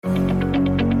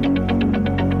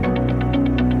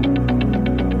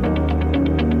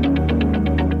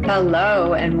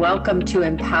Hello, and welcome to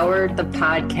Empowered the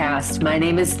Podcast. My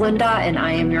name is Linda, and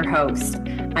I am your host.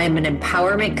 I am an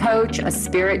empowerment coach, a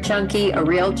spirit junkie, a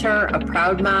realtor, a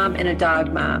proud mom, and a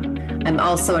dog mom. I'm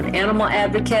also an animal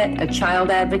advocate, a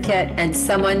child advocate, and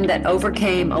someone that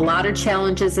overcame a lot of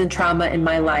challenges and trauma in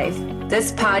my life.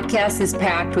 This podcast is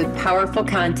packed with powerful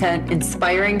content,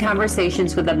 inspiring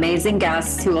conversations with amazing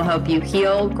guests who will help you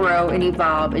heal, grow, and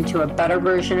evolve into a better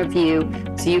version of you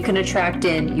so you can attract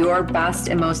in your best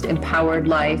and most empowered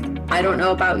life. I don't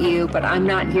know about you, but I'm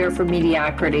not here for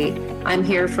mediocrity. I'm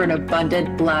here for an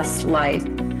abundant, blessed life.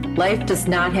 Life does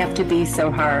not have to be so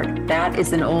hard. That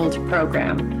is an old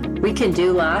program. We can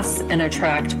do less and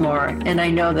attract more, and I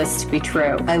know this to be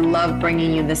true. I love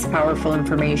bringing you this powerful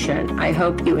information. I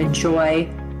hope you enjoy,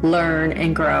 learn,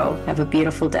 and grow. Have a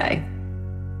beautiful day.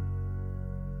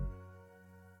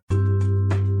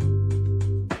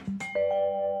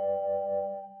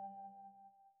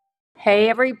 Hey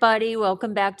everybody,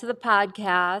 welcome back to the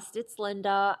podcast. It's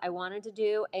Linda. I wanted to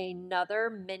do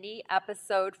another mini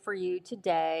episode for you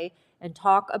today and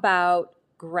talk about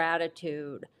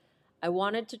gratitude. I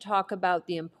wanted to talk about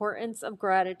the importance of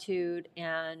gratitude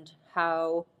and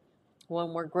how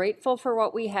when we're grateful for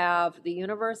what we have, the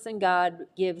universe and God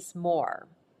gives more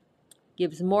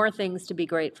things to be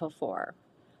grateful for.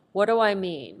 What do I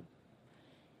mean?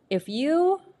 If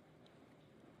you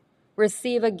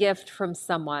receive a gift from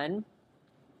someone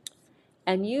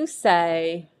and you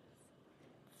say,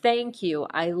 "Thank you,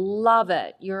 I love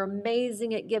it. You're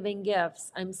amazing at giving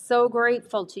gifts. I'm so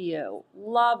grateful to you.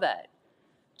 Love it."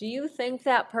 Do you think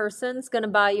that person's going to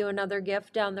buy you another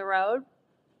gift down the road?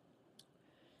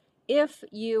 If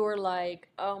you were like,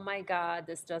 "Oh my God,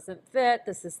 this doesn't fit.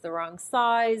 This is the wrong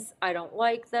size. I don't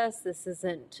like this. This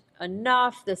isn't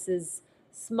enough. This is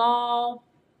small,"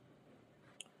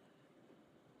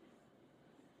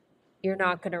 you're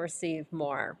not going to receive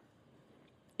more.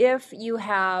 If you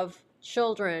have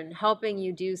children helping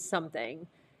you do something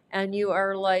and you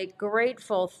are like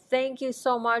grateful, "Thank you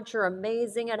so much. You're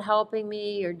amazing at helping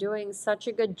me. You're doing such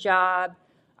a good job."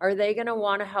 Are they going to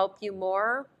want to help you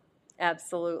more?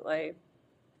 Absolutely.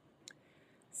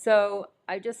 So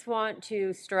I just want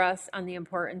to stress on the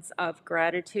importance of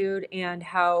gratitude and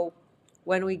how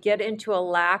when we get into a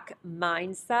lack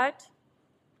mindset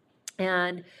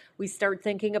and we start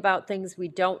thinking about things we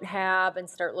don't have and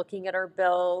start looking at our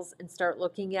bills and start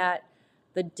looking at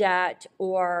the debt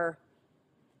or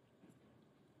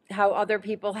how other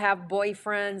people have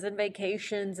boyfriends and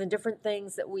vacations and different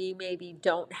things that we maybe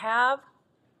don't have.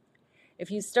 If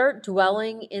you start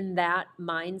dwelling in that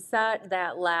mindset,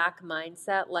 that lack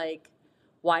mindset, like,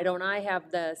 why don't I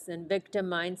have this, and victim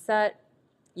mindset,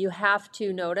 you have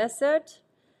to notice it.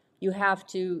 You have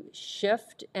to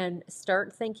shift and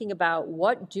start thinking about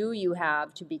what do you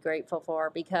have to be grateful for,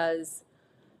 because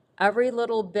every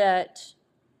little bit,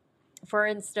 for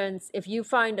instance, if you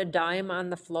find a dime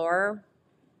on the floor,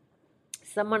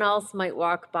 someone else might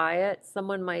walk by it,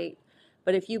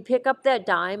 but if you pick up that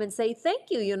dime and say, "Thank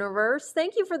you, universe,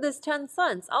 thank you for this 10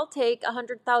 cents, I'll take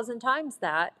 100,000 times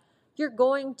that," you're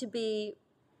going to be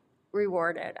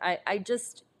rewarded. I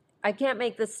can't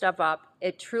make this stuff up.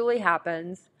 It truly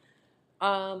happens.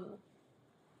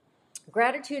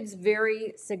 Gratitude's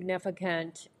very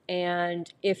significant,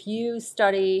 and if you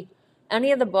study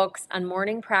any of the books on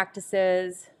morning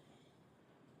practices,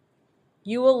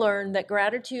 you will learn that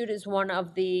gratitude is one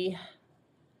of the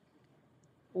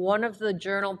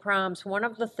journal prompts, one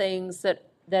of the things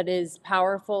that is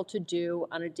powerful to do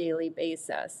on a daily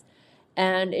basis.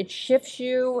 And it shifts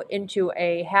you into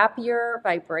a happier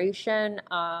vibration.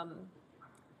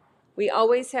 We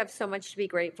always have so much to be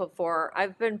grateful for.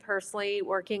 I've been personally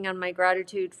working on my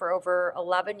gratitude for over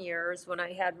 11 years when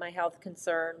I had my health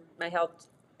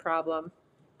problem.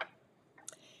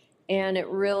 And it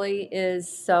really is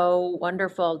so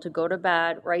wonderful to go to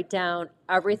bed, write down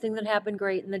everything that happened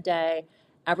great in the day,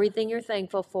 everything you're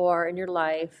thankful for in your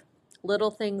life,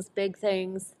 little things, big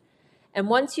things. And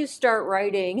once you start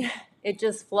writing, it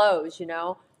just flows,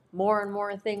 more and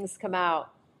more things come out.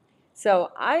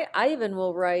 So I even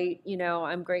will write,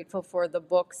 I'm grateful for the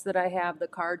books that I have, the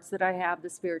cards that I have, the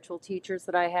spiritual teachers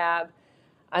that I have.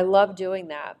 I love doing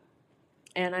that.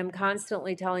 And I'm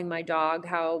constantly telling my dog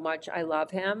how much I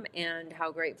love him and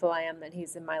how grateful I am that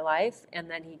he's in my life and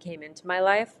that he came into my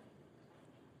life.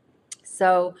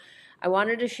 So I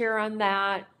wanted to share on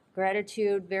that.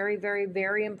 Gratitude, very, very,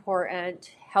 very important.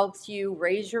 Helps you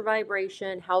raise your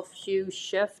vibration, helps you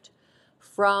shift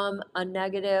from a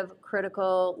negative,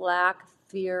 critical, lack,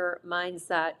 fear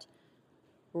mindset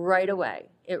right away.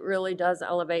 It really does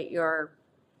elevate your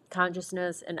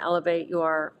consciousness and elevate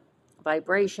your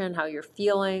vibration, how you're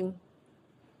feeling.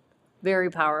 Very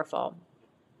powerful.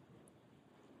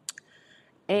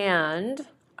 And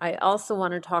I also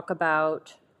want to talk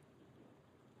about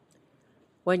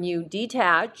when you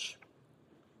detach,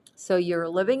 so you're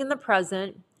living in the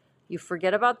present, you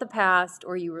forget about the past,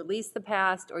 or you release the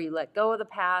past, or you let go of the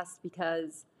past,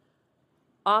 because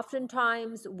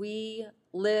oftentimes we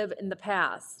live in the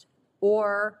past,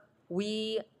 or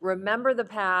we remember the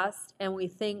past and we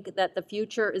think that the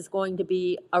future is going to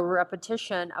be a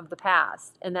repetition of the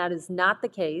past. And that is not the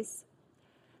case.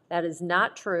 That is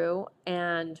not true.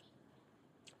 And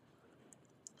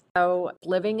so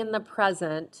living in the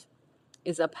present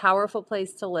is a powerful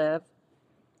place to live.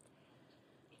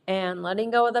 And letting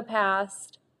go of the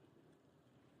past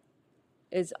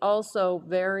is also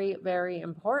very, very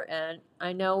important.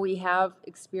 I know we have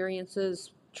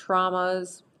experiences,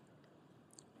 traumas,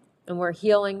 and we're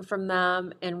healing from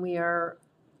them, and we are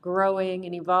growing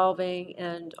and evolving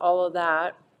and all of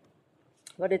that.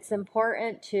 But it's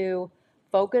important to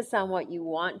focus on what you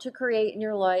want to create in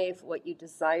your life, what you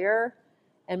desire,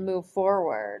 and move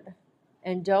forward.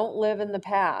 And don't live in the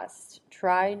past.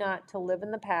 Try not to live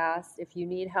in the past. If you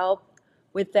need help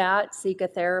with that, seek a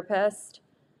therapist.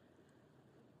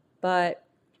 But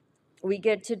we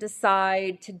get to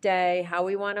decide today how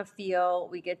we want to feel.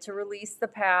 We get to release the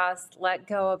past, let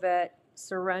go of it,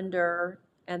 surrender.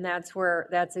 And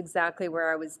that's exactly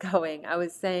where I was going. I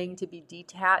was saying to be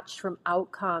detached from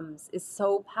outcomes is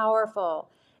so powerful,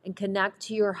 and connect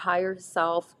to your higher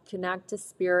self, connect to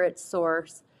spirit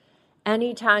source.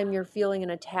 Anytime you're feeling an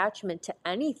attachment to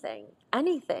anything,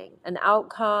 an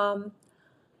outcome,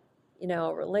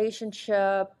 a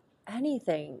relationship,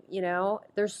 anything,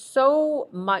 there's so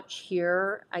much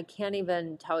here. I can't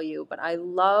even tell you, but I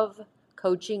love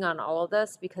coaching on all of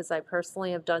this because I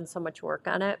personally have done so much work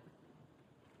on it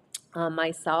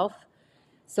myself.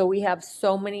 So we have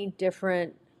so many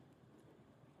different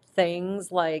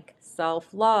things like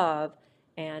self-love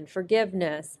and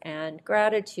forgiveness and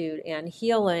gratitude and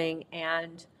healing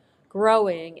and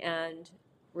growing and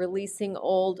releasing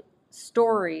old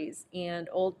stories and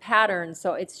old patterns.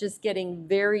 So it's just getting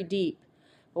very deep.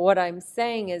 But what I'm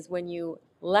saying is when you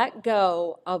let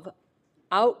go of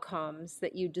outcomes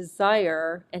that you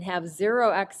desire and have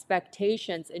zero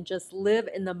expectations and just live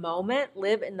in the moment,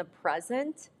 live in the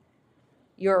present,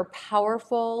 you're a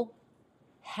powerful,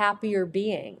 happier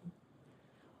being.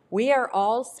 We are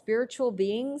all spiritual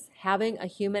beings having a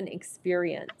human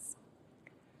experience.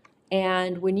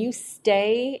 And when you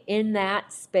stay in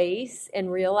that space and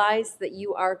realize that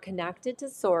you are connected to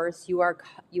Source, you are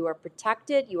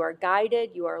protected, you are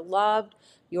guided, you are loved,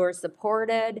 you are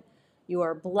supported, you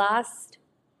are blessed.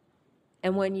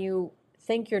 And when you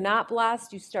think you're not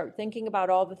blessed, you start thinking about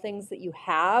all the things that you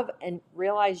have and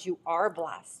realize you are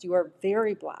blessed. You are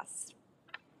very blessed.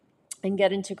 And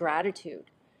get into gratitude.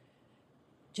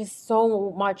 Just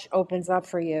so much opens up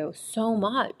for you. So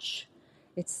much.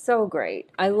 It's so great.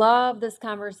 I love this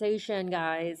conversation,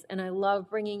 guys, and I love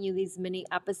bringing you these mini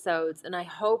episodes, and I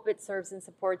hope it serves and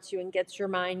supports you and gets your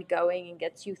mind going and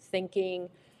gets you thinking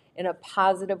in a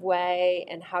positive way,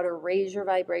 and how to raise your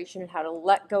vibration and how to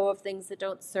let go of things that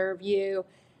don't serve you,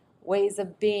 ways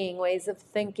of being, ways of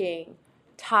thinking,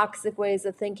 toxic ways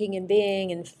of thinking and being,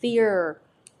 and fear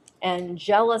and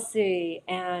jealousy,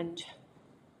 and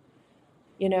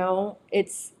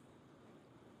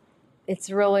it's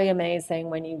really amazing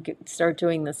when you start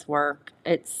doing this work.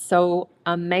 It's so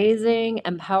amazing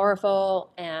and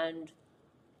powerful, and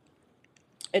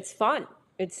it's fun.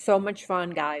 It's so much fun,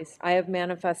 guys. I have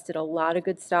manifested a lot of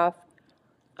good stuff.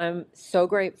 I'm so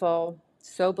grateful,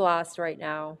 so blessed right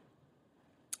now.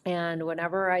 And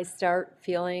whenever I start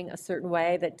feeling a certain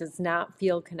way that does not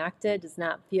feel connected, does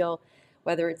not feel,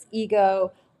 whether it's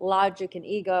ego, logic and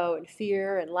ego and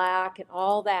fear and lack and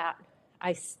all that,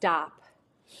 I stop.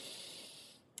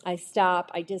 I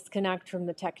disconnect from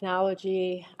the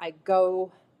technology, I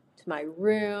go to my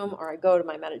room, or I go to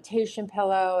my meditation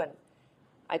pillow, and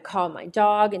I call my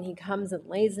dog, and he comes and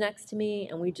lays next to me,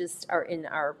 and we just are in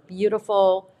our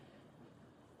beautiful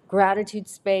gratitude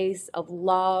space of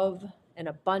love and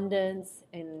abundance,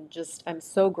 and just I'm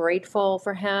so grateful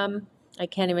for him. I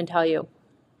can't even tell you.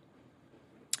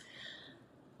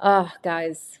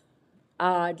 Guys,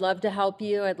 I'd love to help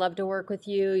you. I'd love to work with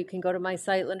you. You can go to my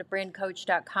site,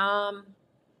 lindabrandcoach.com.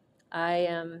 I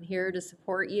am here to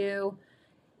support you.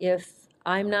 If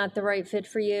I'm not the right fit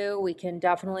for you, we can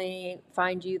definitely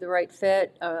find you the right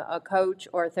fit, a coach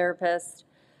or a therapist.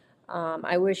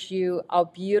 I wish you a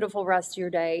beautiful rest of your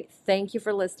day. Thank you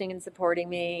for listening and supporting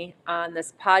me on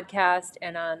this podcast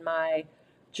and on my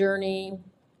journey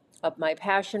of my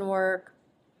passion work.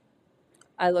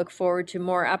 I look forward to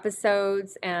more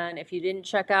episodes. And if you didn't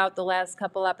check out the last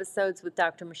couple episodes with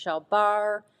Dr. Michelle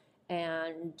Barr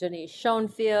and Denise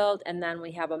Schoenfield, and then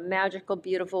we have a magical,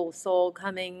 beautiful soul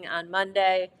coming on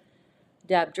Monday,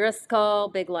 Deb Driscoll,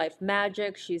 Big Life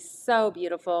Magic. She's so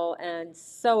beautiful and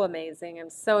so amazing.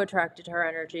 I'm so attracted to her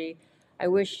energy. I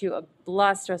wish you a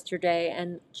blessed rest of your day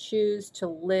and choose to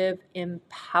live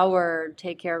empowered.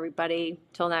 Take care, everybody.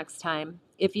 Till next time.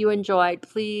 If you enjoyed,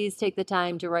 please take the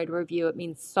time to write a review. It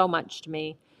means so much to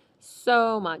me.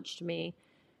 So much to me.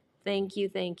 Thank you,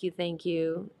 thank you, thank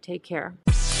you. Take care.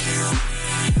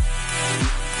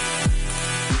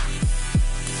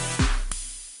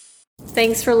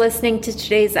 Thanks for listening to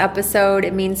today's episode.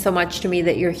 It means so much to me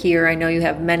that you're here. I know you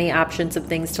have many options of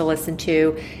things to listen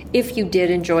to. If you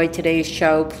did enjoy today's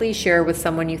show, please share with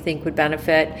someone you think would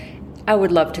benefit. I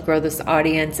would love to grow this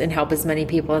audience and help as many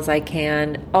people as I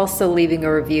can. Also, leaving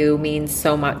a review means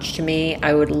so much to me.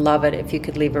 I would love it if you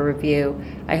could leave a review.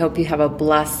 I hope you have a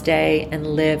blessed day and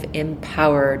live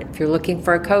empowered. If you're looking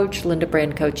for a coach,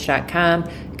 lindabrandcoach.com.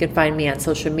 You can find me on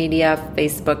social media,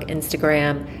 Facebook,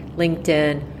 Instagram,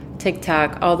 LinkedIn,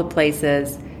 TikTok, all the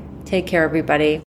places. Take care, everybody.